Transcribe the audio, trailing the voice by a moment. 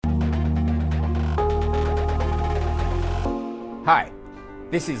Hi,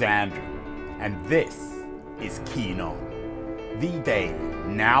 this is Andrew, and this is Keen On, the daily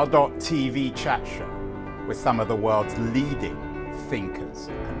now.tv chat show with some of the world's leading thinkers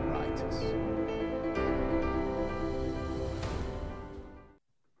and writers.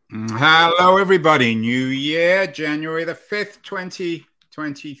 Hello, everybody. New year, January the 5th,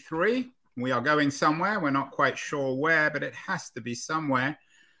 2023. We are going somewhere. We're not quite sure where, but it has to be somewhere.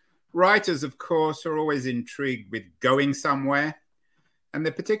 Writers, of course, are always intrigued with going somewhere. And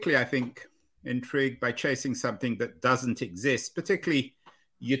they're particularly, I think, intrigued by chasing something that doesn't exist, particularly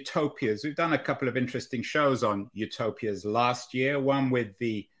utopias. We've done a couple of interesting shows on utopias last year, one with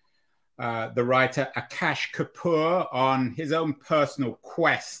the writer Akash Kapoor on his own personal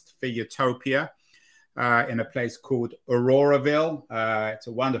quest for utopia in a place called Auroraville. It's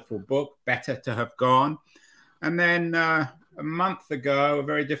a wonderful book, Better to Have Gone. And then a month ago, a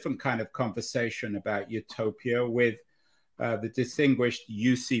very different kind of conversation about utopia with the distinguished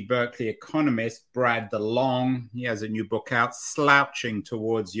UC Berkeley economist, Brad DeLong. He has a new book out, Slouching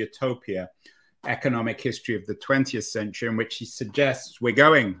Towards Utopia, Economic History of the 20th Century, in which he suggests we're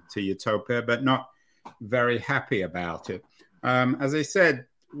going to utopia, but not very happy about it. As I said,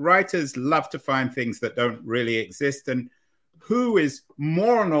 writers love to find things that don't really exist, and who is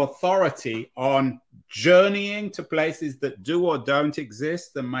more an authority on journeying to places that do or don't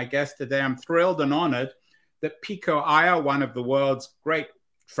exist than my guest today? I'm thrilled and honored that Pico Iyer, one of the world's great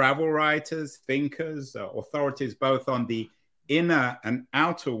travel writers, thinkers, authorities both on the inner and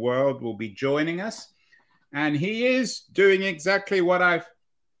outer world, will be joining us. And he is doing exactly what I've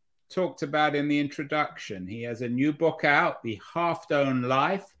talked about in the introduction. He has a new book out, The Half-Known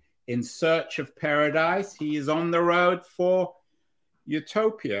Life, In Search of Paradise. He is on the road for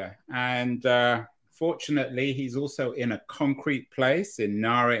utopia. And fortunately, he's also in a concrete place in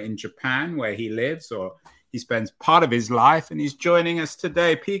Nara in Japan, where he lives, or he spends part of his life, and he's joining us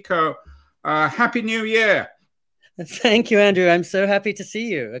today. Pico, Happy New Year. Thank you, Andrew. I'm so happy to see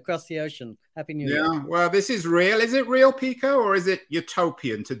you across the ocean. Happy New Year. Yeah, well, this is real. Is it real, Pico, or is it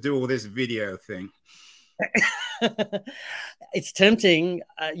utopian to do all this video thing? It's tempting,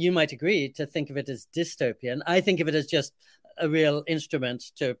 you might agree, to think of it as dystopian. I think of it as just a real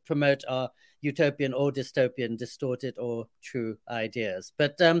instrument to promote our utopian or dystopian, distorted or true ideas.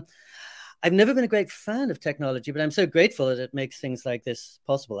 But I've never been a great fan of technology, but I'm so grateful that it makes things like this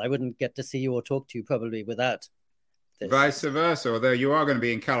possible. I wouldn't get to see you or talk to you probably without this. Vice versa, although you are going to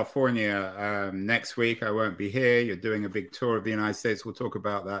be in California next week. I won't be here. You're doing a big tour of the United States. We'll talk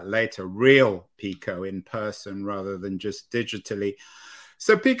about that later. Real Pico in person rather than just digitally.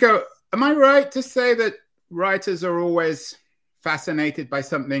 So, Pico, am I right to say that writers are always fascinated by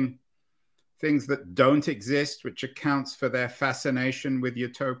things that don't exist, which accounts for their fascination with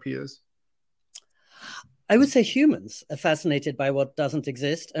utopias? I would say humans are fascinated by what doesn't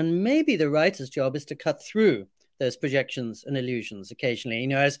exist, and maybe the writer's job is to cut through those projections and illusions occasionally. You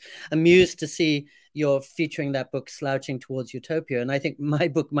know, I was amused to see you're featuring that book, Slouching Towards Utopia, and I think my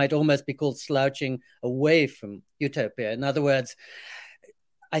book might almost be called Slouching Away from Utopia. In other words,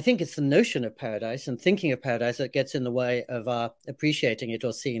 I think it's the notion of paradise and thinking of paradise that gets in the way of our appreciating it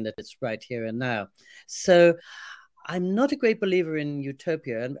or seeing that it's right here and now. So I'm not a great believer in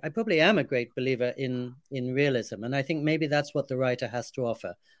utopia, and I probably am a great believer in realism. And I think maybe that's what the writer has to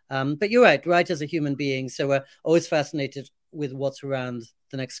offer. But you're right, writers are human beings, so we're always fascinated with what's around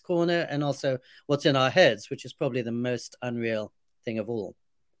the next corner and also what's in our heads, which is probably the most unreal thing of all.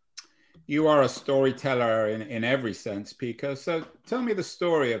 You are a storyteller in every sense, Pico. So tell me the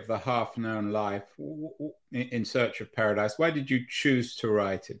story of The Half-Known Life, In Search of Paradise. Why did you choose to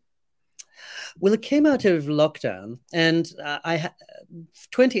write it? Well, it came out of lockdown, and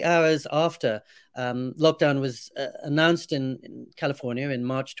 20 hours after lockdown was announced in California in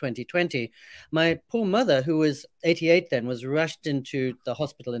March 2020, my poor mother, who was 88 then, was rushed into the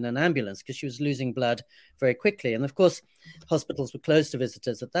hospital in an ambulance because she was losing blood very quickly. And of course, hospitals were closed to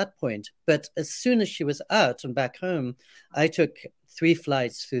visitors at that point. But as soon as she was out and back home, I took 3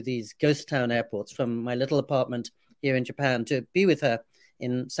 flights through these ghost town airports from my little apartment here in Japan to be with her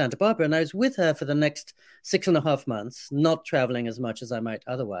in Santa Barbara. And I was with her for the next 6.5 months, not traveling as much as I might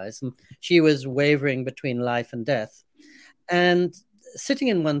otherwise. And she was wavering between life and death. And sitting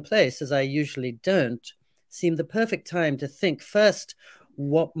in one place, as I usually don't, seemed the perfect time to think first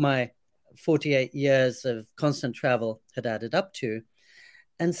what my 48 years of constant travel had added up to.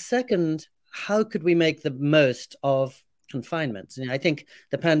 And second, how could we make the most of confinement? And I think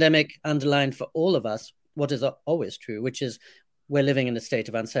the pandemic underlined for all of us what is always true, which is we're living in a state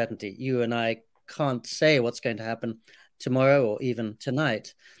of uncertainty. You and I can't say what's going to happen tomorrow or even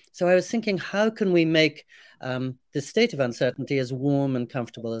tonight. So I was thinking, how can we make this state of uncertainty as warm and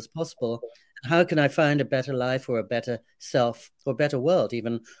comfortable as possible? How can I find a better life or a better self or better world,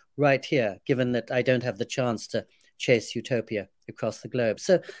 even right here, given that I don't have the chance to chase utopia across the globe?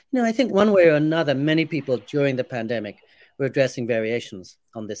 So, I think one way or another, many people during the pandemic were addressing variations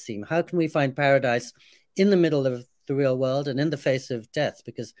on this theme. How can we find paradise in the middle of the real world and in the face of death?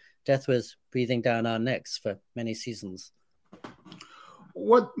 Because death was breathing down our necks for many seasons.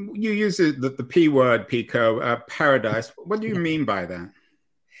 What you use the P word, Pico, paradise. What do you mean by that?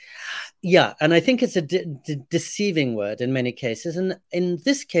 Yeah, and I think it's a deceiving word in many cases. And in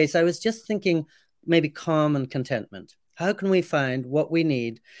this case, I was just thinking maybe calm and contentment. How can we find what we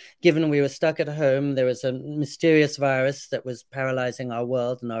need, given we were stuck at home? There was a mysterious virus that was paralyzing our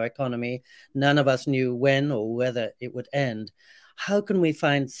world and our economy. None of us knew when or whether it would end. How can we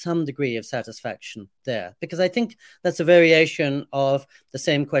find some degree of satisfaction there? Because I think that's a variation of the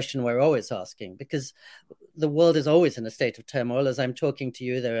same question we're always asking, because the world is always in a state of turmoil. As I'm talking to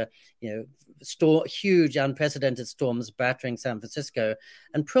you, there are huge, unprecedented storms battering San Francisco,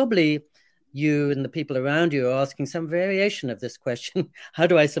 and probably you and the people around you are asking some variation of this question. How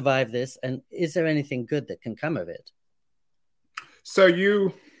do I survive this? And is there anything good that can come of it? So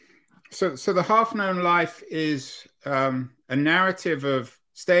the half-known life is a narrative of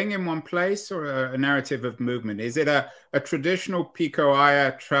staying in one place, or a narrative of movement? Is it a traditional Pico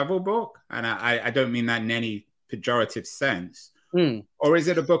Iyer travel book? And I don't mean that in any pejorative sense. Or is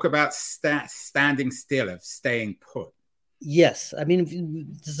it a book about standing still, of staying put? Yes, I mean,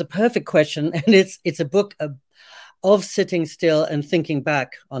 this is a perfect question, and it's a book of sitting still and thinking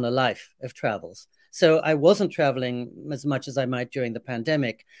back on a life of travels. So I wasn't traveling as much as I might during the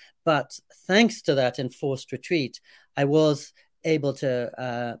pandemic, but thanks to that enforced retreat, I was able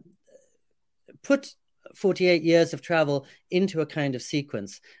to put 48 years of travel into a kind of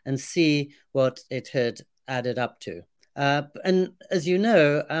sequence and see what it had added up to. And as you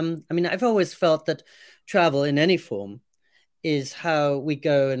know, I mean, I've always felt that travel in any form is how we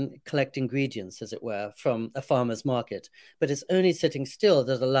go and collect ingredients, as it were, from a farmer's market. But it's only sitting still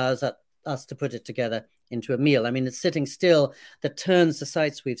that allows us to put it together into a meal. I mean, it's sitting still that turns the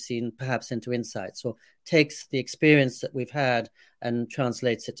sights we've seen perhaps into insights, or takes the experience that we've had and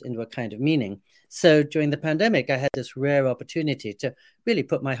translates it into a kind of meaning. So during the pandemic, I had this rare opportunity to really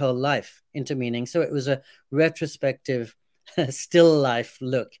put my whole life into meaning. So it was a retrospective, still life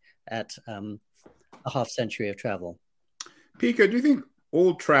look at a half century of travel. Pico, do you think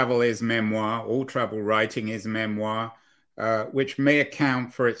all travel is memoir, all travel writing is memoir, which may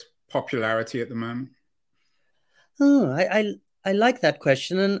account for its popularity at the moment? Oh, I like that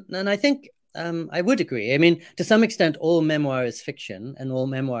question, and I think I would agree. I mean, to some extent, all memoir is fiction, and all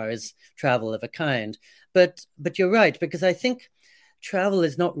memoir is travel of a kind. But you're right, because I think travel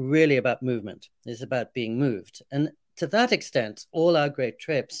is not really about movement; it's about being moved. And to that extent, all our great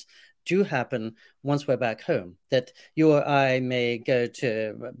trips do happen once we're back home. That you or I may go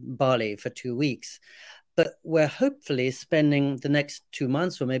to Bali for 2 weeks, but we're hopefully spending the next 2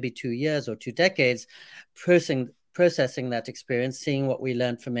 months, or maybe 2 years or 2 decades, processing that experience, seeing what we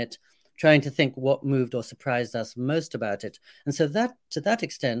learned from it, trying to think what moved or surprised us most about it. And so that, to that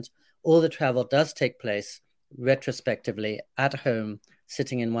extent, all the travel does take place retrospectively at home,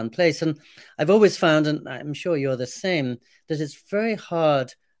 sitting in one place. And I've always found, and I'm sure you're the same, that it's very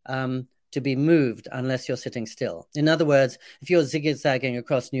hard to be moved unless you're sitting still. In other words, if you're zigzagging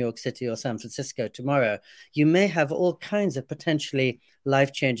across New York City or San Francisco tomorrow, you may have all kinds of potentially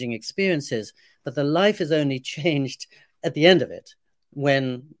life-changing experiences, but the life is only changed at the end of it,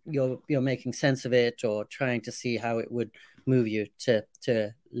 when you're making sense of it or trying to see how it would move you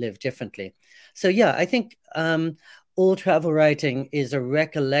to live differently. So yeah, I think all travel writing is a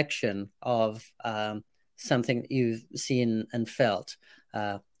recollection of something that you've seen and felt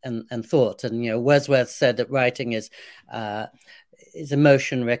and thought. And Wordsworth said that writing is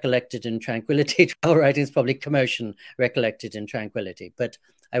emotion recollected in tranquility. Travel writing is probably commotion recollected in tranquility. But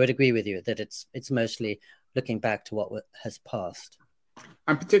I would agree with you that it's mostly looking back to what has passed.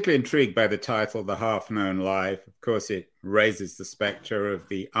 I'm particularly intrigued by the title, The Half-Known Life. Of course, it raises the specter of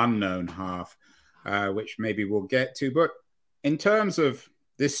the unknown half, which maybe we'll get to. But in terms of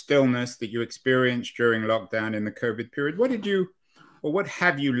this stillness that you experienced during lockdown in the COVID period, what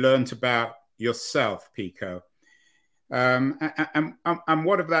have you learned about yourself, Pico? And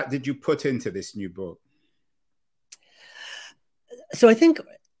what of that did you put into this new book? So I think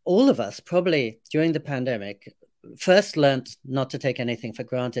all of us probably during the pandemic first learned not to take anything for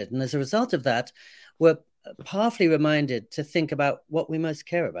granted. And as a result of that, we're powerfully reminded to think about what we most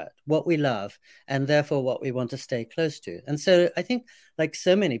care about, what we love, and therefore what we want to stay close to. And so I think, like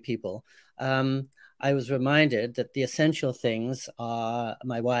so many people, I was reminded that the essential things are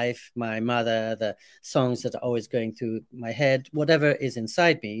my wife, my mother, the songs that are always going through my head, whatever is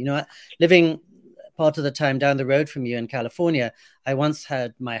inside me. You know, living part of the time down the road from you in California, I once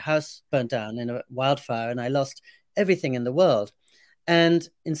had my house burnt down in a wildfire and I lost everything in the world. And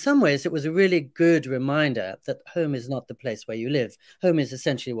in some ways, it was a really good reminder that home is not the place where you live. Home is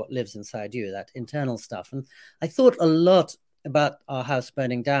essentially what lives inside you, that internal stuff. And I thought a lot about our house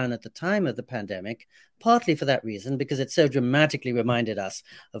burning down at the time of the pandemic, partly for that reason, because it so dramatically reminded us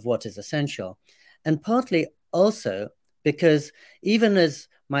of what is essential. And partly also because even as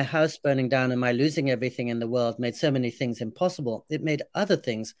my house burning down and my losing everything in the world made so many things impossible, it made other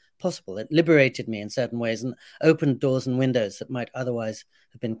things possible. It liberated me in certain ways and opened doors and windows that might otherwise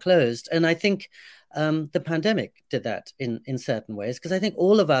have been closed. And I think the pandemic did that in certain ways, because I think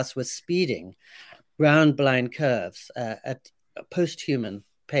all of us were speeding round blind curves at a post-human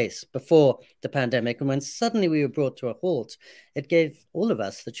pace before the pandemic. And when suddenly we were brought to a halt, it gave all of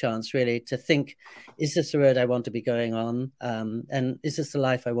us the chance really to think, is this the road I want to be going on? And is this the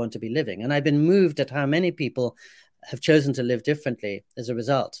life I want to be living? And I've been moved at how many people have chosen to live differently as a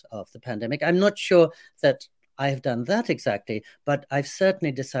result of the pandemic. I'm not sure that I have done that exactly, but I've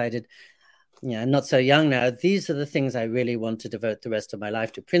certainly decided, I'm not so young now, these are the things I really want to devote the rest of my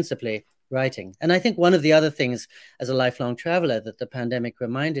life to, principally writing. And I think one of the other things as a lifelong traveler that the pandemic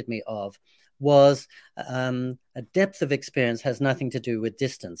reminded me of was a depth of experience has nothing to do with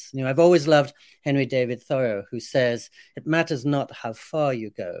distance. I've always loved Henry David Thoreau, who says, it matters not how far you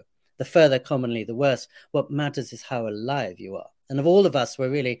go. The further commonly, the worse. What matters is how alive you are. And of all of us, we're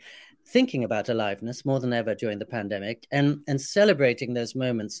really thinking about aliveness more than ever during the pandemic and celebrating those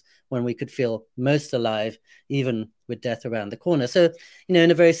moments when we could feel most alive, even with death around the corner. So,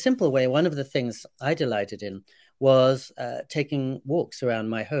 in a very simple way, one of the things I delighted in was taking walks around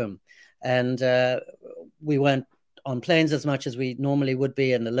my home. And we weren't on planes as much as we normally would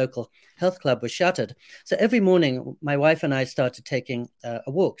be, and the local health club was shuttered. So every morning, my wife and I started taking a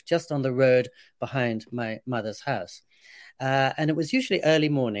walk just on the road behind my mother's house. And it was usually early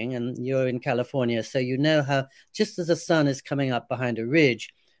morning, and you're in California, so you know how just as the sun is coming up behind a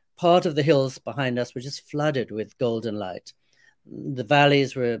ridge, part of the hills behind us were just flooded with golden light. The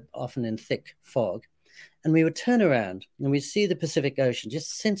valleys were often in thick fog. And we would turn around and we'd see the Pacific Ocean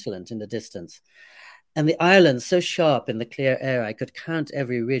just scintillant in the distance. And the islands so sharp in the clear air, I could count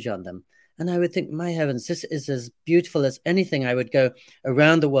every ridge on them. And I would think, my heavens, this is as beautiful as anything I would go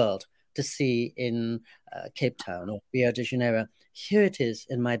around the world to see in Cape Town or Rio de Janeiro. Here it is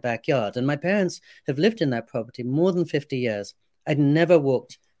in my backyard. And my parents have lived in that property more than 50 years. I'd never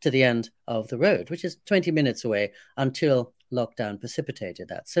walked to the end of the road, which is 20 minutes away, until lockdown precipitated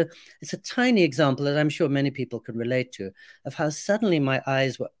that. So it's a tiny example that I'm sure many people can relate to, of how suddenly my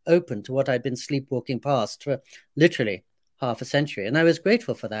eyes were open to what I'd been sleepwalking past for literally half a century. And I was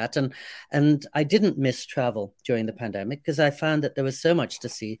grateful for that. And I didn't miss travel during the pandemic because I found that there was so much to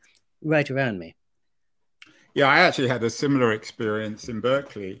see right around me. Yeah, I actually had a similar experience in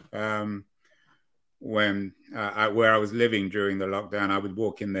Berkeley. When where I was living during the lockdown, I would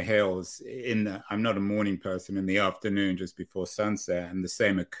walk in the hills. I'm not a morning person, in the afternoon, just before sunset, and the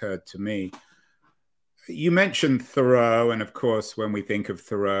same occurred to me. You mentioned Thoreau, and of course, when we think of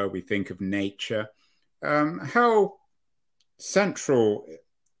Thoreau, we think of nature. How central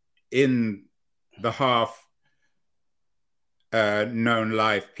in the half known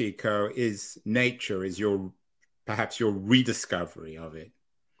life, Pico, is nature? Is perhaps your rediscovery of it?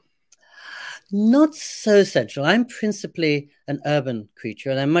 Not so central. I'm principally an urban creature,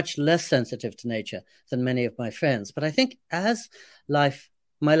 and I'm much less sensitive to nature than many of my friends. But I think as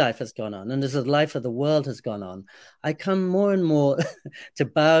my life has gone on, and as the life of the world has gone on, I come more and more to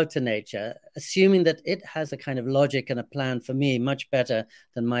bow to nature, assuming that it has a kind of logic and a plan for me much better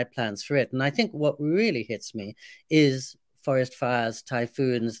than my plans for it. And I think what really hits me is forest fires,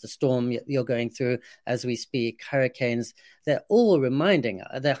 typhoons, the storm you're going through as we speak, hurricanes. They're all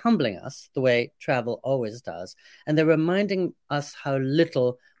they're humbling us the way travel always does. And they're reminding us how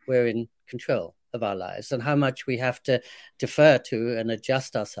little we're in control of our lives and how much we have to defer to and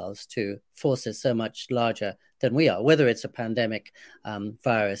adjust ourselves to forces so much larger than we are, whether it's a pandemic,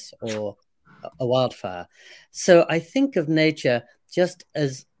 virus, or a wildfire. So I think of nature just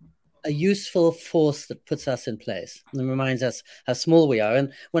as a useful force that puts us in place and reminds us how small we are.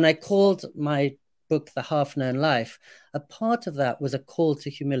 And when I called my book The Half-Known Life, a part of that was a call to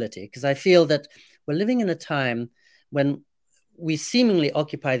humility, because I feel that we're living in a time when we seemingly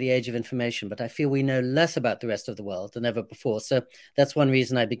occupy the age of information, but I feel we know less about the rest of the world than ever before. So that's one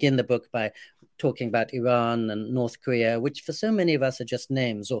reason I begin the book by talking about Iran and North Korea, which for so many of us are just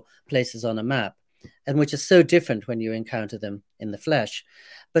names or places on a map, and which are so different when you encounter them in the flesh.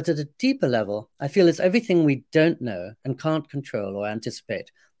 But at a deeper level, I feel it's everything we don't know and can't control or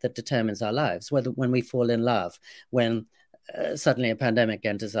anticipate that determines our lives, whether when we fall in love, when suddenly a pandemic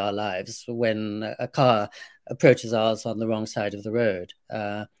enters our lives, when a car approaches ours on the wrong side of the road,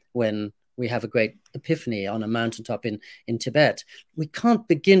 when we have a great epiphany on a mountaintop in Tibet. We can't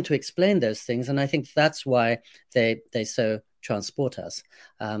begin to explain those things, and I think that's why they so transport us.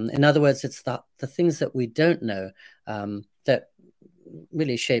 In other words, it's the things that we don't know that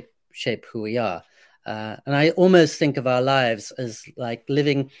really shape who we are. And I almost think of our lives as like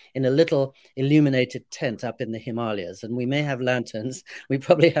living in a little illuminated tent up in the Himalayas. And we may have lanterns, we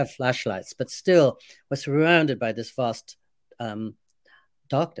probably have flashlights, but still we're surrounded by this vast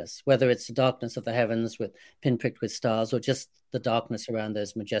darkness, whether it's the darkness of the heavens with pinpricked with stars or just the darkness around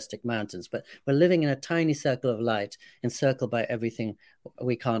those majestic mountains. But we're living in a tiny circle of light, encircled by everything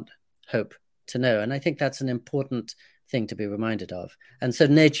we can't hope to know. And I think that's an important thing to be reminded of. And so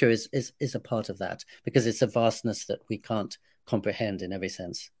nature is a part of that, because it's a vastness that we can't comprehend in every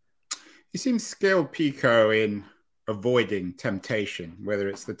sense. You seem skilled, Pico, in avoiding temptation, whether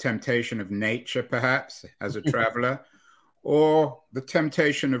it's the temptation of nature, perhaps, as a traveler, or the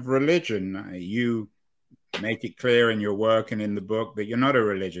temptation of religion. You make it clear in your work and in the book that you're not a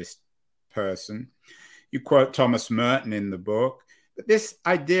religious person. You quote Thomas Merton in the book. But this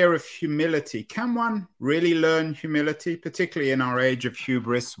idea of humility, can one really learn humility, particularly in our age of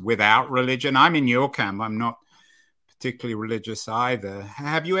hubris, without religion? I'm in your camp. I'm not particularly religious either.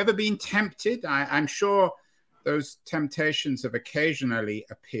 Have you ever been tempted? I'm sure those temptations have occasionally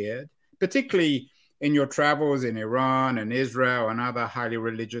appeared, particularly in your travels in Iran and Israel and other highly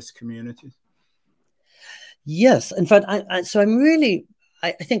religious communities. Yes. In fact,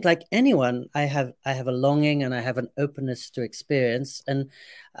 I think, like anyone, I have a longing and I have an openness to experience, and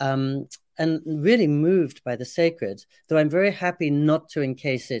really moved by the sacred, though I'm very happy not to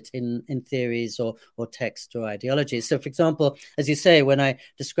encase it in theories or text or ideologies. So, for example, as you say, when I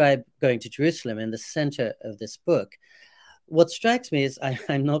describe going to Jerusalem in the center of this book, what strikes me is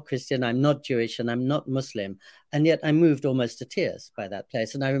I'm not Christian, I'm not Jewish, and I'm not Muslim, and yet I'm moved almost to tears by that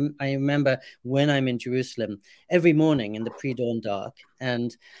place. And I remember when I'm in Jerusalem, every morning in the pre-dawn dark,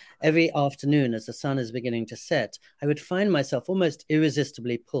 and every afternoon as the sun is beginning to set, I would find myself almost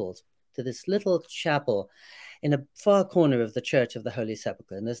irresistibly pulled to this little chapel in a far corner of the Church of the Holy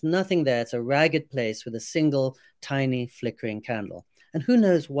Sepulchre. And there's nothing there. It's a ragged place with a single tiny flickering candle. And who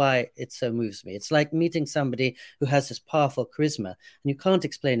knows why it so moves me? It's like meeting somebody who has this powerful charisma, and you can't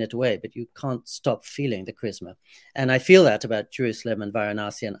explain it away, but you can't stop feeling the charisma. And I feel that about Jerusalem and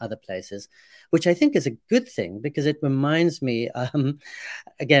Varanasi and other places, which I think is a good thing, because it reminds me,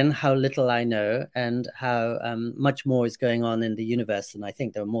 again, how little I know and how much more is going on in the universe. And I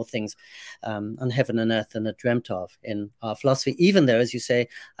think there are more things on heaven and earth than are dreamt of in our philosophy, even though, as you say,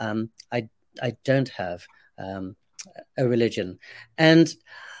 I don't have a religion. And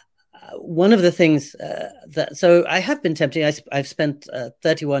one of the things so I have been tempted. I've spent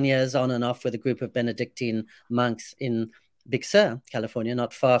 31 years on and off with a group of Benedictine monks in Big Sur, California,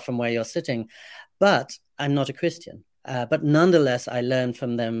 not far from where you're sitting, but I'm not a Christian. But nonetheless, I learned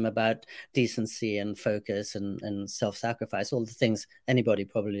from them about decency and focus and self-sacrifice, all the things anybody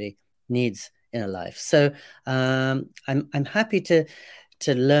probably needs in a life. So I'm happy to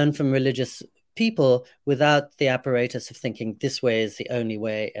learn from religious people without the apparatus of thinking this way is the only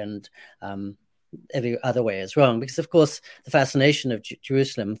way and every other way is wrong. Because, of course, the fascination of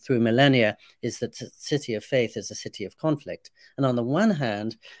Jerusalem through millennia is that the city of faith is a city of conflict. And on the one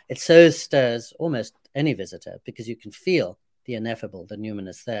hand, it so stirs almost any visitor because you can feel the ineffable, the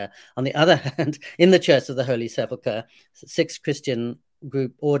numinous there. On the other hand, in the Church of the Holy Sepulchre, 6 Christian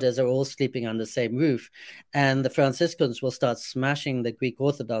group orders are all sleeping on the same roof, and the Franciscans will start smashing the Greek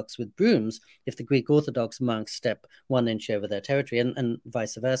Orthodox with brooms if the Greek Orthodox monks step 1 inch over their territory, and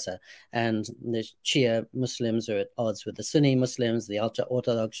vice versa. And the Shia Muslims are at odds with the Sunni Muslims, the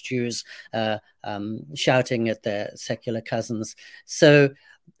ultra-Orthodox Jews shouting at their secular cousins. So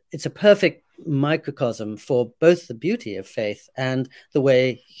it's a perfect microcosm for both the beauty of faith and the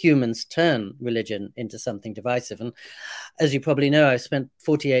way humans turn religion into something divisive. And as you probably know, I've spent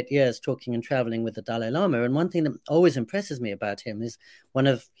 48 years talking and traveling with the Dalai Lama. And one thing that always impresses me about him is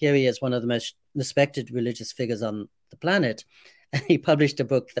here he is, one of the most respected religious figures on the planet. And he published a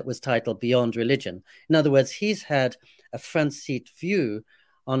book that was titled Beyond Religion. In other words, he's had a front seat view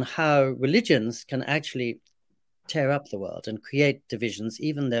on how religions can actually tear up the world and create divisions,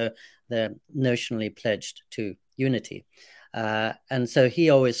 even though they're notionally pledged to unity. And so he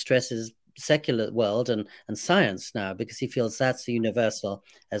always stresses secular world and science now, because he feels that's universal,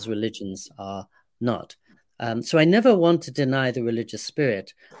 as religions are not. So I never want to deny the religious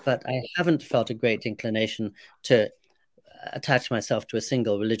spirit, but I haven't felt a great inclination to attach myself to a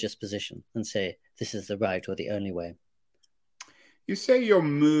single religious position and say this is the right or the only way. You say you're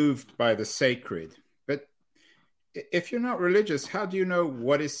moved by the sacred, but if you're not religious, how do you know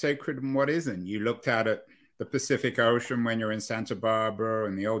what is sacred and what isn't? You looked out at the Pacific Ocean when you're in Santa Barbara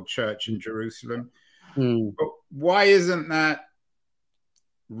and the old church in Jerusalem. But why isn't that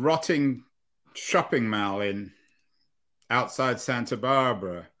rotting shopping mall outside Santa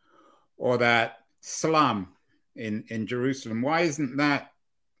Barbara, or that slum in Jerusalem, why isn't that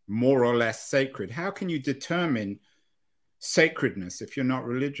more or less sacred? How can you determine sacredness if you're not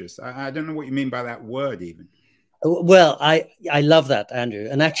religious? I don't know what you mean by that word even. Well, I love that, Andrew.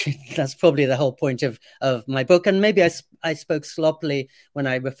 And actually, that's probably the whole point of my book. And maybe I spoke sloppily when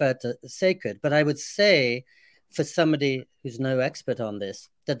I referred to sacred, but I would say, for somebody who's no expert on this,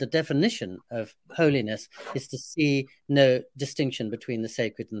 that the definition of holiness is to see no distinction between the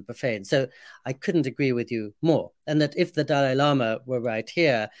sacred and the profane. So I couldn't agree with you more. And that if the Dalai Lama were right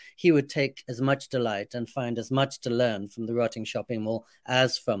here, he would take as much delight and find as much to learn from the rotting shopping mall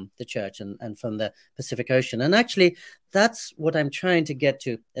as from the church and from the Pacific Ocean. And actually, that's what I'm trying to get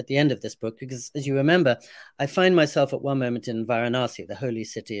to at the end of this book, because as you remember, I find myself at one moment in Varanasi, the holy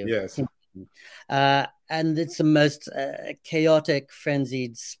city of Hinduism. And it's the most chaotic,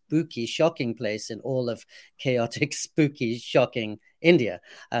 frenzied, spooky, shocking place in all of chaotic, spooky, shocking India.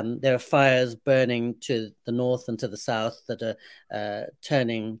 There are fires burning to the north and to the south that are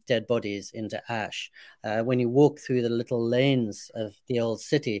turning dead bodies into ash. When you walk through the little lanes of the old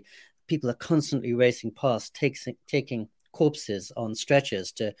city, people are constantly racing past, taking corpses on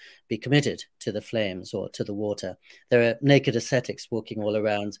stretchers to be committed to the flames or to the water. There are naked ascetics walking all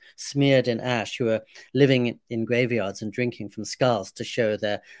around, smeared in ash, who are living in graveyards and drinking from skulls to show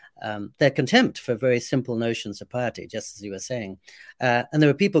their contempt for very simple notions of piety, just as you were saying. And there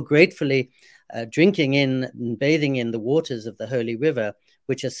are people gratefully drinking in and bathing in the waters of the holy river,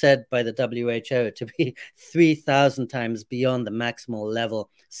 which are said by the WHO to be 3,000 times beyond the maximal level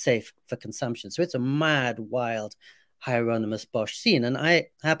safe for consumption. So it's a mad, wild, Hieronymus Bosch scene. And I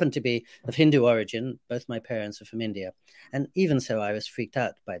happen to be of Hindu origin. Both my parents are from India. And even so, I was freaked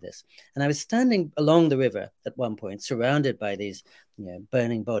out by this. And I was standing along the river at one point, surrounded by these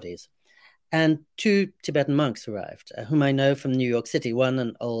burning bodies. And two Tibetan monks arrived, whom I know from New York City, one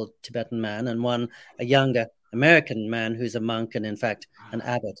an old Tibetan man and one a younger American man who's a monk and, in fact, an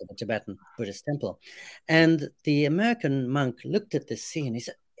abbot of a Tibetan Buddhist temple. And the American monk looked at this scene. He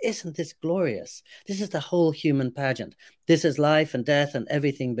said, "Isn't this glorious? This is the whole human pageant. This is life and death and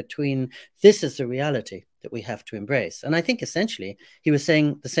everything between. This is the reality that we have to embrace." And I think essentially he was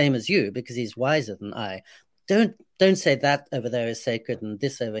saying the same as you, because he's wiser than I. Don't say that over there is sacred and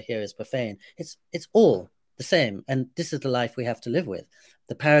this over here is profane. It's all the same. And this is the life we have to live with.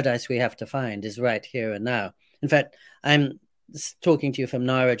 The paradise we have to find is right here and now. In fact, I'm talking to you from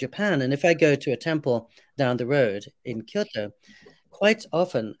Nara, Japan. And if I go to a temple down the road in Kyoto, quite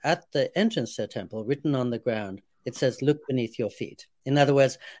often at the entrance to a temple, written on the ground, it says, "Look beneath your feet." In other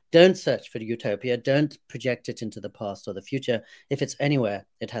words, don't search for utopia. Don't project it into the past or the future. If it's anywhere,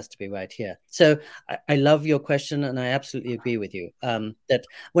 it has to be right here. So I love your question, and I absolutely agree with you that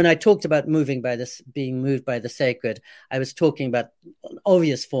when I talked about being moved by the sacred, I was talking about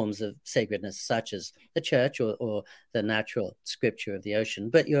obvious forms of sacredness, such as the church or the natural scripture of the ocean.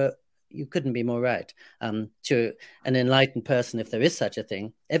 But you couldn't be more right. To an enlightened person, if there is such a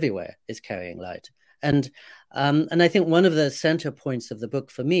thing, everywhere is carrying light. And I think one of the center points of the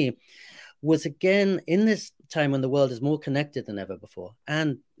book for me was, again, in this time when the world is more connected than ever before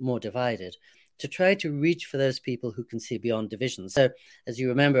and more divided, to try to reach for those people who can see beyond division. So, as you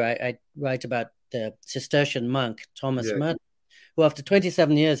remember, I write about the Cistercian monk, Thomas Merton, who after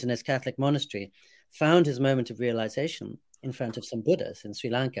 27 years in his Catholic monastery found his moment of realization in front of some Buddhas in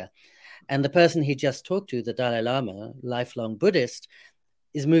Sri Lanka. And the person he just talked to, the Dalai Lama, lifelong Buddhist,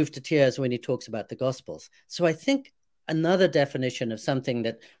 is moved to tears when he talks about the Gospels. So I think another definition of something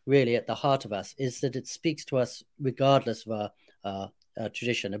that really at the heart of us is that it speaks to us regardless of our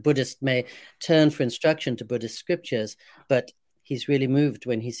tradition. A Buddhist may turn for instruction to Buddhist scriptures, but he's really moved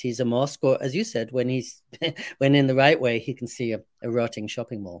when he sees a mosque, or, as you said, when in the right way, he can see a rotting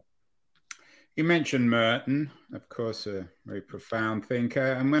shopping mall. You mentioned Merton, of course, a very profound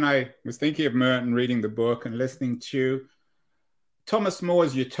thinker. And when I was thinking of Merton, reading the book and listening to you, Thomas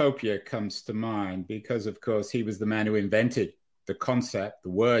More's Utopia comes to mind because, of course, he was the man who invented the concept, the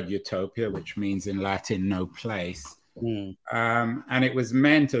word utopia, which means in Latin no place. And it was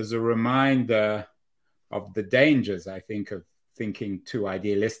meant as a reminder of the dangers, I think, of thinking too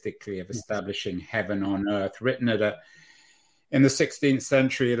idealistically of establishing heaven on earth, written in the 16th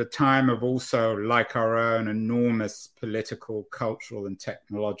century at a time of also, like our own, enormous political, cultural, and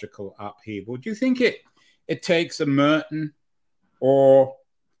technological upheaval. Do you think it takes a Merton or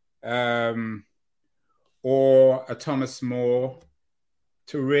a Thomas More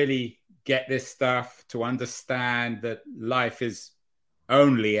to really get this stuff, to understand that life is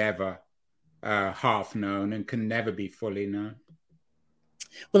only ever half known and can never be fully known?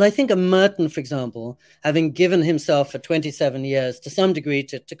 Well, I think a Merton, for example, having given himself for 27 years to some degree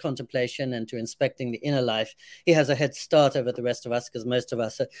to contemplation and to inspecting the inner life, he has a head start over the rest of us because most of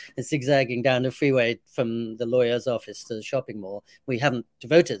us are zigzagging down the freeway from the lawyer's office to the shopping mall. We haven't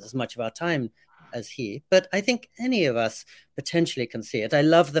devoted as much of our time as he, but I think any of us potentially can see it. I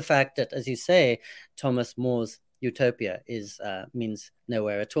love the fact that, as you say, Thomas More's Utopia means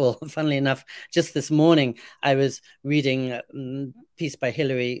nowhere at all. Funnily enough, just this morning, I was reading a piece by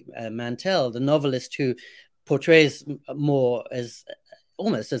Hilary Mantel, the novelist who portrays More as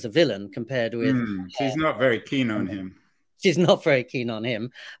almost as a villain compared with... She's not very keen on him. She's not very keen on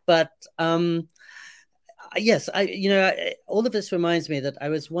him. But yes, all of this reminds me that I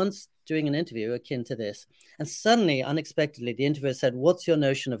was once doing an interview akin to this, and suddenly, unexpectedly, the interviewer said, "What's your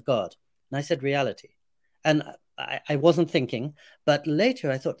notion of God?" And I said, "Reality." And I wasn't thinking, but later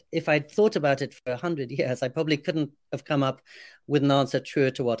I thought if I'd thought about it for 100 years, I probably couldn't have come up with an answer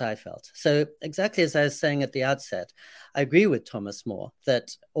truer to what I felt. So exactly as I was saying at the outset, I agree with Thomas More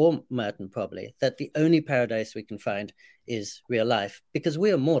or Merton probably, that the only paradise we can find is real life, because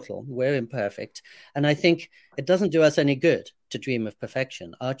we are mortal, we're imperfect. And I think it doesn't do us any good to dream of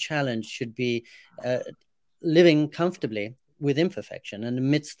perfection. Our challenge should be living comfortably with imperfection and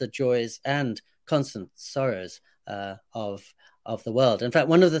amidst the joys and constant sorrows of the world. In fact,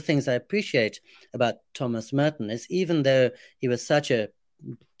 one of the things I appreciate about Thomas Merton is, even though he was such a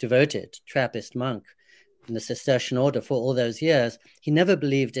devoted Trappist monk in the Cistercian order for all those years, he never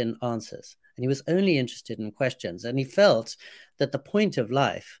believed in answers, and he was only interested in questions. And he felt that the point of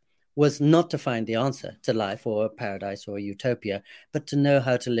life was not to find the answer to life or a paradise or a utopia, but to know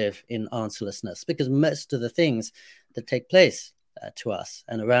how to live in answerlessness, because most of the things that take place to us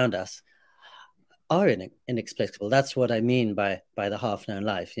and around us are inexplicable. That's what I mean by the half-known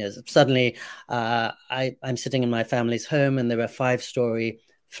life. Suddenly, I'm sitting in my family's home and there are 5-story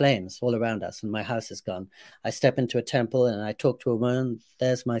flames all around us and my house is gone. I step into a temple and I talk to a woman.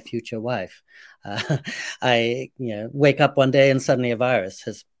 There's my future wife. I wake up one day and suddenly a virus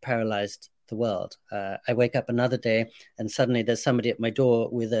has paralyzed the world. I wake up another day and suddenly there's somebody at my door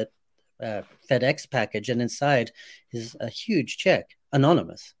with a FedEx package, and inside is a huge check,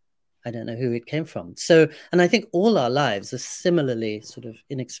 anonymous. I don't know who it came from. So, and I think all our lives are similarly sort of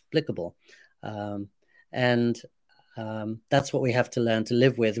inexplicable. And that's what we have to learn to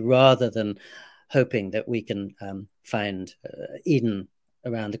live with, rather than hoping that we can find Eden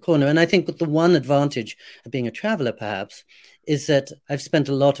around the corner. And I think the one advantage of being a traveler, perhaps, is that I've spent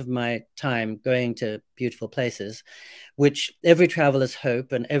a lot of my time going to beautiful places, which every traveler's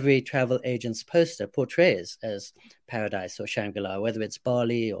hope and every travel agent's poster portrays as paradise or Shangri-La, whether it's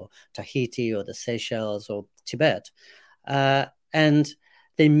Bali or Tahiti or the Seychelles or Tibet. And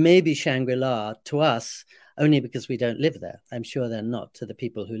they may be Shangri-La to us only because we don't live there. I'm sure they're not to the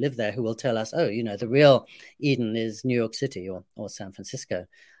people who live there, who will tell us, oh, the real Eden is New York City or San Francisco.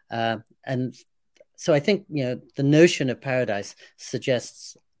 And so I think, the notion of paradise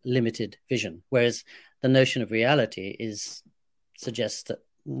suggests limited vision, whereas the notion of reality suggests that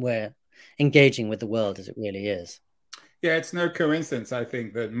we're engaging with the world as it really is. Yeah, it's no coincidence, I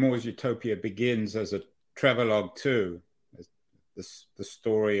think, that More's Utopia begins as a travelogue too. The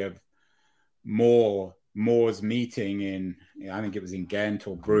story of More's meeting in, I think it was in Ghent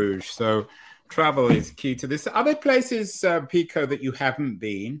or Bruges. So travel is key to this. Are there places, Pico, that you haven't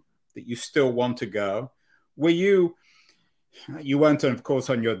been, that you still want to go? You weren't, of course,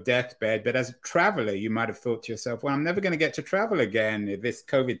 on your deathbed, but as a traveler, you might have thought to yourself, well, I'm never going to get to travel again if this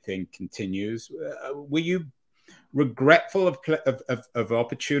COVID thing continues. Were you regretful of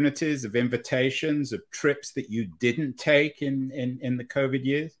opportunities, of invitations, of trips that you didn't take in the COVID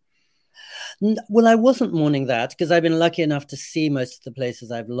years? Well, I wasn't mourning that, because I've been lucky enough to see most of the places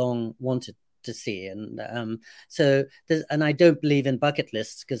I've long wanted to see. And and I don't believe in bucket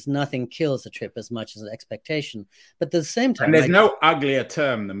lists because nothing kills a trip as much as an expectation. But at the same time, and there's no uglier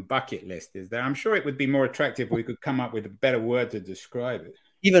term than bucket list, is there? I'm sure it would be more attractive if we could come up with a better word to describe it.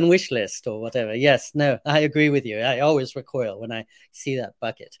 Even wish list or whatever. Yes, no, I agree with you. I always recoil when I see that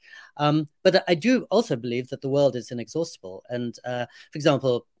bucket. But I do also believe that the world is inexhaustible. And for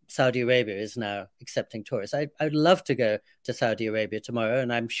example, Saudi Arabia is now accepting tourists. I'd love to go to Saudi Arabia tomorrow,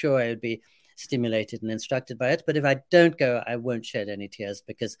 and I'm sure I would be stimulated and instructed by it. But if I don't go, I won't shed any tears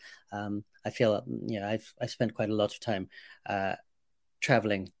because I feel, I've spent quite a lot of time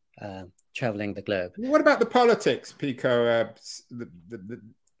traveling the globe. What about the politics, Pico? The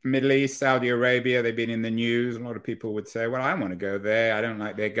Middle East, Saudi Arabia, they've been in the news. A lot of people would say, well, I want to go there. I don't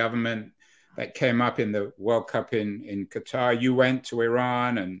like their government. That came up in the World Cup in Qatar. You went to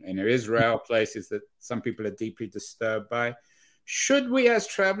Iran and Israel, places that some people are deeply disturbed by. Should we as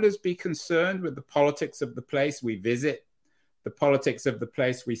travelers be concerned with the politics of the place we visit, the politics of the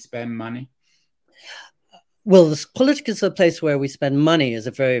place we spend money? Well, the politics of the place where we spend money is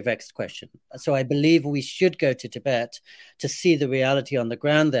a very vexed question. So I believe we should go to Tibet to see the reality on the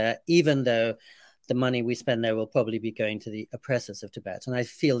ground there, even though the money we spend there will probably be going to the oppressors of Tibet. And I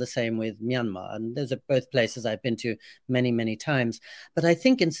feel the same with Myanmar. And those are both places I've been to many, many times. But I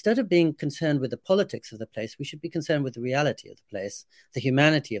think instead of being concerned with the politics of the place, we should be concerned with the reality of the place, the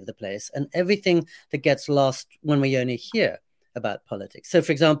humanity of the place, and everything that gets lost when we only hear about politics. So,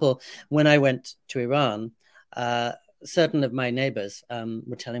 for example, when I went to Iran, certain of my neighbors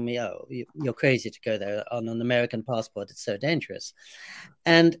were telling me, oh, you're crazy to go there on an American passport. It's so dangerous.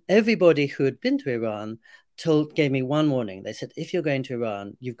 And everybody who had been to Iran gave me one warning. They said, if you're going to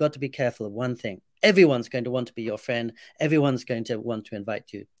Iran, you've got to be careful of one thing. Everyone's going to want to be your friend. Everyone's going to want to invite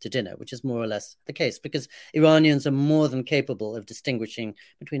you to dinner, which is more or less the case because Iranians are more than capable of distinguishing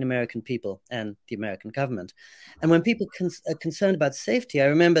between American people and the American government. And when people are concerned about safety, I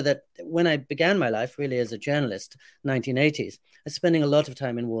remember that when I began my life really as a journalist, 1980s, I was spending a lot of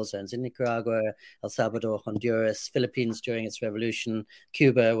time in war zones in Nicaragua, El Salvador, Honduras, Philippines during its revolution,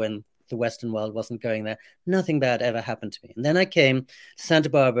 Cuba when the Western world wasn't going there. Nothing bad ever happened to me. And then I came to Santa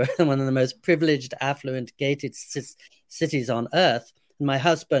Barbara, one of the most privileged, affluent, gated cities on earth. And my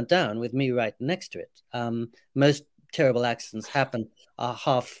house burnt down with me right next to it. Most terrible accidents happen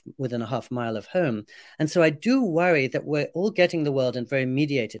within a half mile of home. And so I do worry that we're all getting the world in very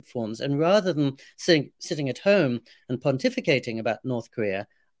mediated forms. And rather than sitting at home and pontificating about North Korea,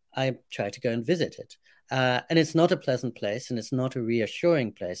 I try to go and visit it. And it's not a pleasant place and it's not a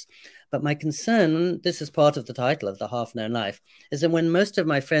reassuring place. But my concern, this is part of the title of The Half-Known Life, is that when most of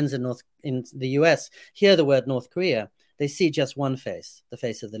my friends in the US hear the word North Korea, they see just one face, the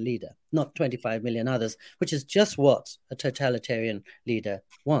face of the leader, not 25 million others, which is just what a totalitarian leader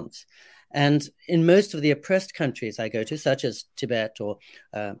wants. And in most of the oppressed countries I go to, such as Tibet or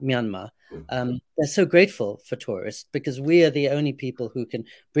Myanmar, they're so grateful for tourists because we are the only people who can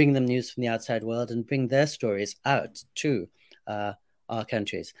bring them news from the outside world and bring their stories out to our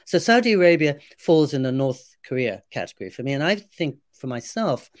countries. So Saudi Arabia falls in the North Korea category for me. And I think for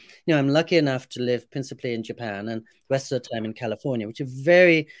myself, I'm lucky enough to live principally in Japan and the rest of the time in California, which are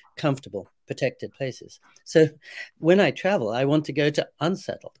very comfortable, protected places. So when I travel, I want to go to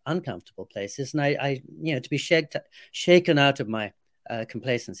unsettled, uncomfortable places. And I to be shaken out of my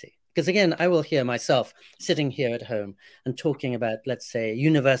complacency. Because again, I will hear myself sitting here at home and talking about, let's say,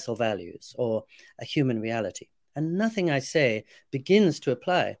 universal values or a human reality. And nothing I say begins to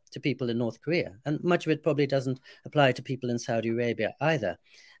apply to people in North Korea. And much of it probably doesn't apply to people in Saudi Arabia either.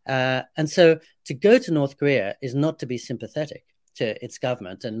 And so to go to North Korea is not to be sympathetic to its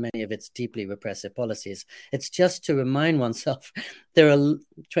government and many of its deeply repressive policies. It's just to remind oneself there are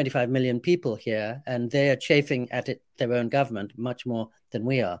 25 million people here and they are chafing at their own government much more than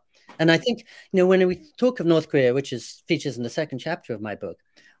we are. And I think, when we talk of North Korea, which features in the second chapter of my book,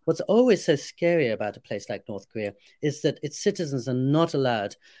 what's always so scary about a place like North Korea is that its citizens are not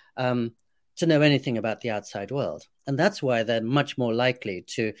allowed to know anything about the outside world. And that's why they're much more likely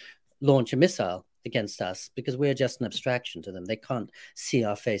to launch a missile against us because we're just an abstraction to them. They can't see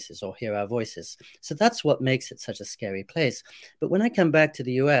our faces or hear our voices. So that's what makes it such a scary place. But when I come back to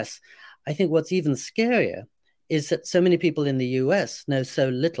the US, I think what's even scarier is that so many people in the US know so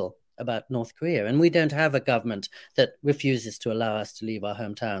little about North Korea. And we don't have a government that refuses to allow us to leave our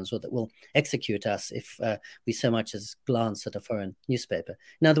hometowns or that will execute us if we so much as glance at a foreign newspaper.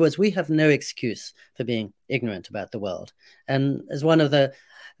 In other words, we have no excuse for being ignorant about the world. And as one of the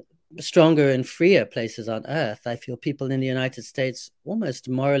stronger and freer places on earth, I feel people in the United States almost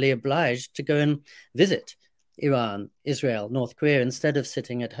morally obliged to go and visit Iran, Israel, North Korea, instead of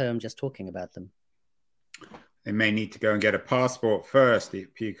sitting at home just talking about them. They may need to go and get a passport first,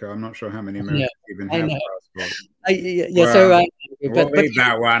 Pico. I'm not sure how many Americans even have passports. We'll leave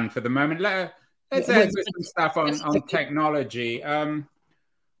that one for the moment. Let's end with some stuff on technology.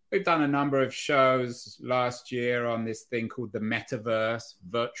 We've done a number of shows last year on this thing called the metaverse,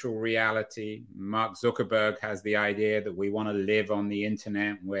 virtual reality. Mark Zuckerberg has the idea that we want to live on the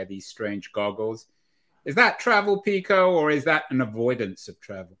internet and wear these strange goggles. Is that travel, Pico, or is that an avoidance of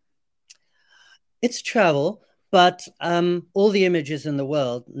travel? It's travel, but all the images in the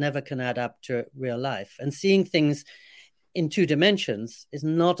world never can add up to real life. And seeing things in 2 dimensions is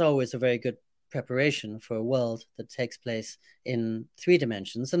not always a very good preparation for a world that takes place in 3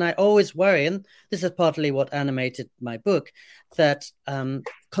 dimensions. And I always worry, and this is partly what animated my book, that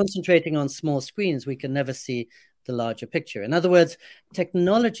concentrating on small screens, we can never see the larger picture. In other words,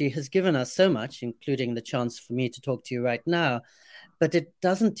 technology has given us so much, including the chance for me to talk to you right now, but it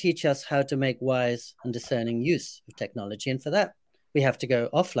doesn't teach us how to make wise and discerning use of technology. And for that, we have to go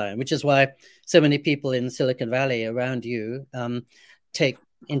offline, which is why so many people in Silicon Valley around you take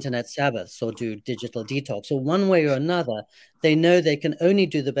internet Sabbaths or do digital detox, or one way or another. They know they can only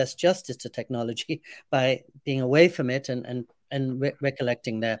do the best justice to technology by being away from it and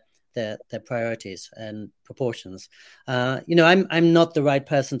recollecting their priorities and proportions. I'm not the right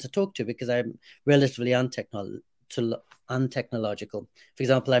person to talk to because I'm relatively untechnological. For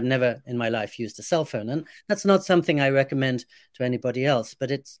example, I've never in my life used a cell phone, and that's not something I recommend to anybody else,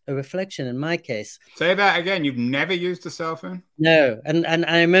 but it's a reflection in my case. Say that again. You've never used a cell phone? No. And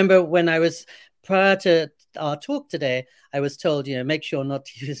I remember when I was, prior to our talk today, I was told, make sure not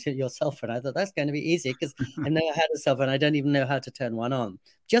to use your cell phone. I thought that's going to be easy because I've never had a cell phone. I don't even know how to turn one on,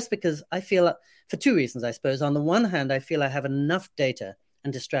 just because I feel, for 2 reasons, I suppose. On the one hand, I feel I have enough data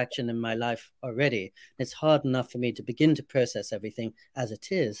and distraction in my life already. It's hard enough for me to begin to process everything as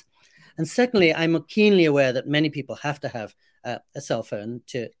it is. And secondly, I'm keenly aware that many people have to have a cell phone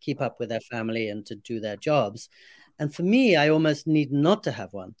to keep up with their family and to do their jobs. And for me, I almost need not to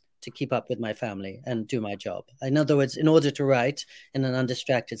have one to keep up with my family and do my job. In other words, in order to write in an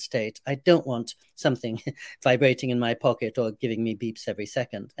undistracted state, I don't want something vibrating in my pocket or giving me beeps every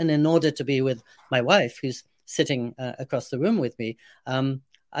second. And in order to be with my wife, who's sitting across the room with me,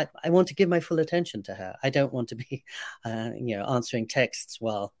 I want to give my full attention to her. I don't want to be, answering texts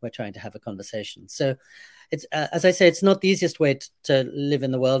while we're trying to have a conversation. So it's, as I say, it's not the easiest way to live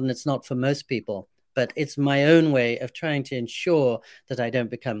in the world, and it's not for most people, but it's my own way of trying to ensure that I don't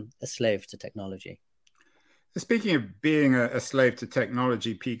become a slave to technology. Speaking of being a slave to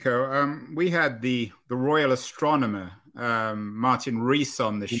technology, Pico, we had the royal astronomer, Martin Rees,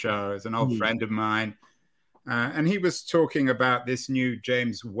 on the show as an old friend of mine. And he was talking about this new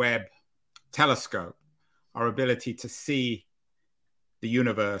James Webb telescope, our ability to see the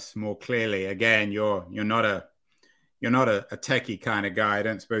universe more clearly. Again, you're not a techie kind of guy. I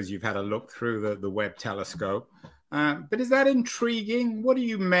don't suppose you've had a look through the Webb telescope. But is that intriguing? What do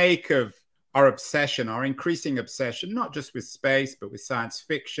you make of our obsession, our increasing obsession, not just with space, but with science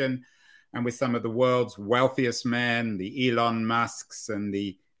fiction and with some of the world's wealthiest men, the Elon Musks and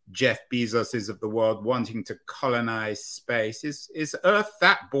the Jeff Bezoses of the world wanting to colonize space? Is Earth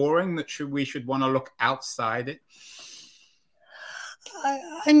that boring that we should want to look outside it?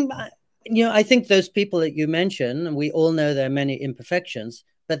 I think those people that you mentioned, and we all know there are many imperfections,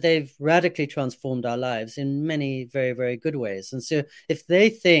 but they've radically transformed our lives in many very, very good ways. And so if they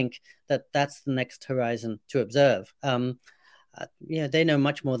think that that's the next horizon to observe, they know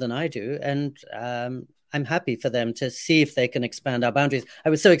much more than I do. And I'm happy for them to see if they can expand our boundaries. I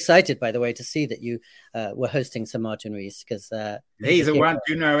was so excited, by the way, to see that you were hosting Sir Martin Rees, because he's the one.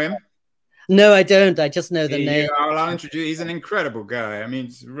 Do you know him? No, I don't. I just know the name. I'll introduce. He's an incredible guy. I mean,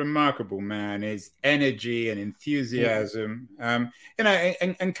 he's a remarkable man. His energy and enthusiasm. And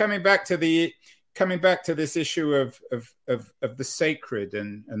coming back to this issue of the sacred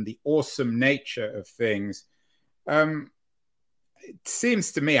and the awesome nature of things. It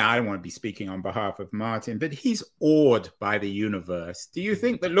seems to me, I don't want to be speaking on behalf of Martin, but he's awed by the universe. Do you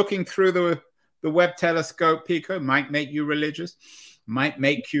think that looking through the Webb telescope, Pico, might make you religious? Might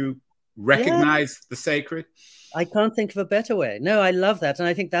make you recognize the sacred? I can't think of a better way. No, I love that. And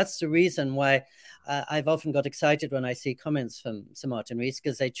I think that's the reason why I've often got excited when I see comments from Sir Martin Rees,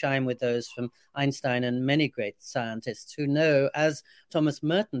 because they chime with those from Einstein and many great scientists who know, as Thomas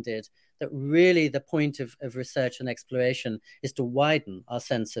Merton did, that really the point of research and exploration is to widen our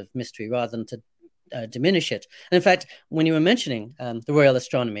sense of mystery rather than to diminish it. And in fact, when you were mentioning the Royal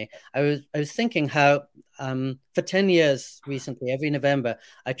Astronomy, I was thinking how for 10 years recently, every November,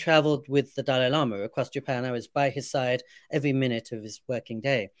 I traveled with the Dalai Lama across Japan. I was by his side every minute of his working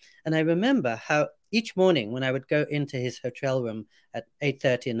day. And I remember how each morning when I would go into his hotel room at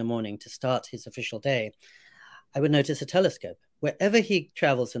 8:30 in the morning to start his official day, I would notice a telescope. Wherever he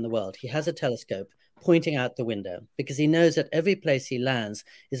travels in the world, he has a telescope pointing out the window because he knows that every place he lands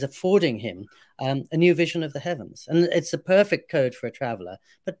is affording him a new vision of the heavens. And it's a perfect code for a traveler,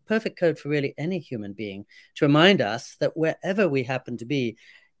 but perfect code for really any human being to remind us that wherever we happen to be,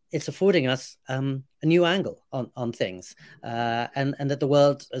 it's affording us a new angle on things. And that the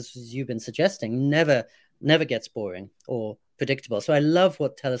world, as you've been suggesting, never gets boring or predictable. So I love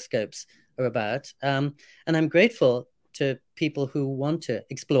what telescopes are about. And I'm grateful to people who want to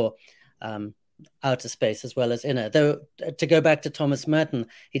explore outer space as well as inner. Though, to go back to Thomas Merton,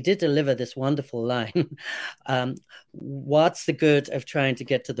 he did deliver this wonderful line. What's the good of trying to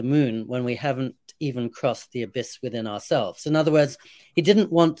get to the moon when we haven't even crossed the abyss within ourselves? In other words, he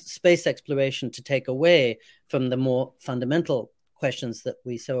didn't want space exploration to take away from the more fundamental questions that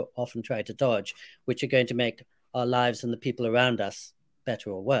we so often try to dodge, which are going to make our lives and the people around us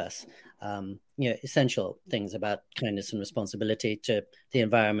better or worse. Essential things about kindness and responsibility to the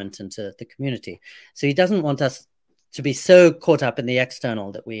environment and to the community. So he doesn't want us to be so caught up in the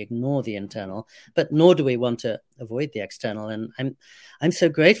external that we ignore the internal, but nor do we want to avoid the external. And I'm so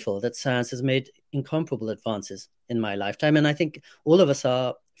grateful that science has made incomparable advances in my lifetime. And I think all of us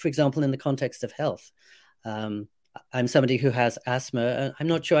are, for example, in the context of health. I'm somebody who has asthma, and I'm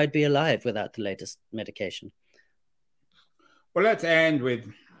not sure I'd be alive without the latest medication. Well, let's end with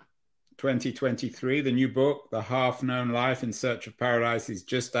 2023. The new book, The Half-Known Life in Search of Paradise, is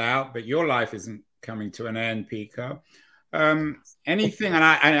just out, but your life isn't coming to an end, Pico. Anything, and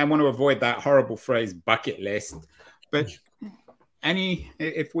I want to avoid that horrible phrase bucket list, but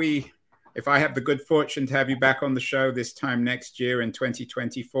if I have the good fortune to have you back on the show this time next year in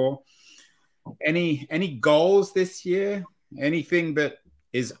 2024, any goals this year? Anything that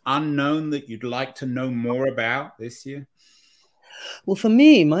is unknown that you'd like to know more about this year? Well, for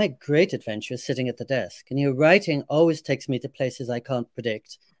me, my great adventure is sitting at the desk. And writing always takes me to places I can't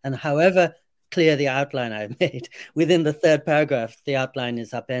predict. And however clear the outline I've made, within the third paragraph, the outline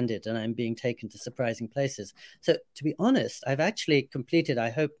is upended and I'm being taken to surprising places. So to be honest, I've actually completed, I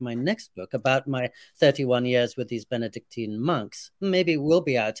hope, my next book about my 31 years with these Benedictine monks. Maybe it will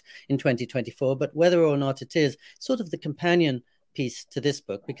be out in 2024, but whether or not it is, sort of the companion piece to this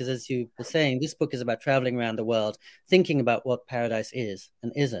book, because as you were saying, this book is about traveling around the world, thinking about what paradise is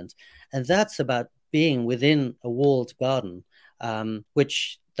and isn't. And that's about being within a walled garden,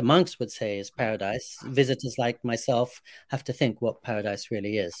 which the monks would say is paradise. Visitors like myself have to think what paradise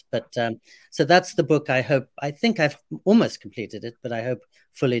really is. But so that's the book. I think I've almost completed it, but I hope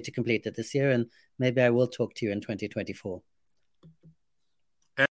fully to complete it this year. And maybe I will talk to you in 2024.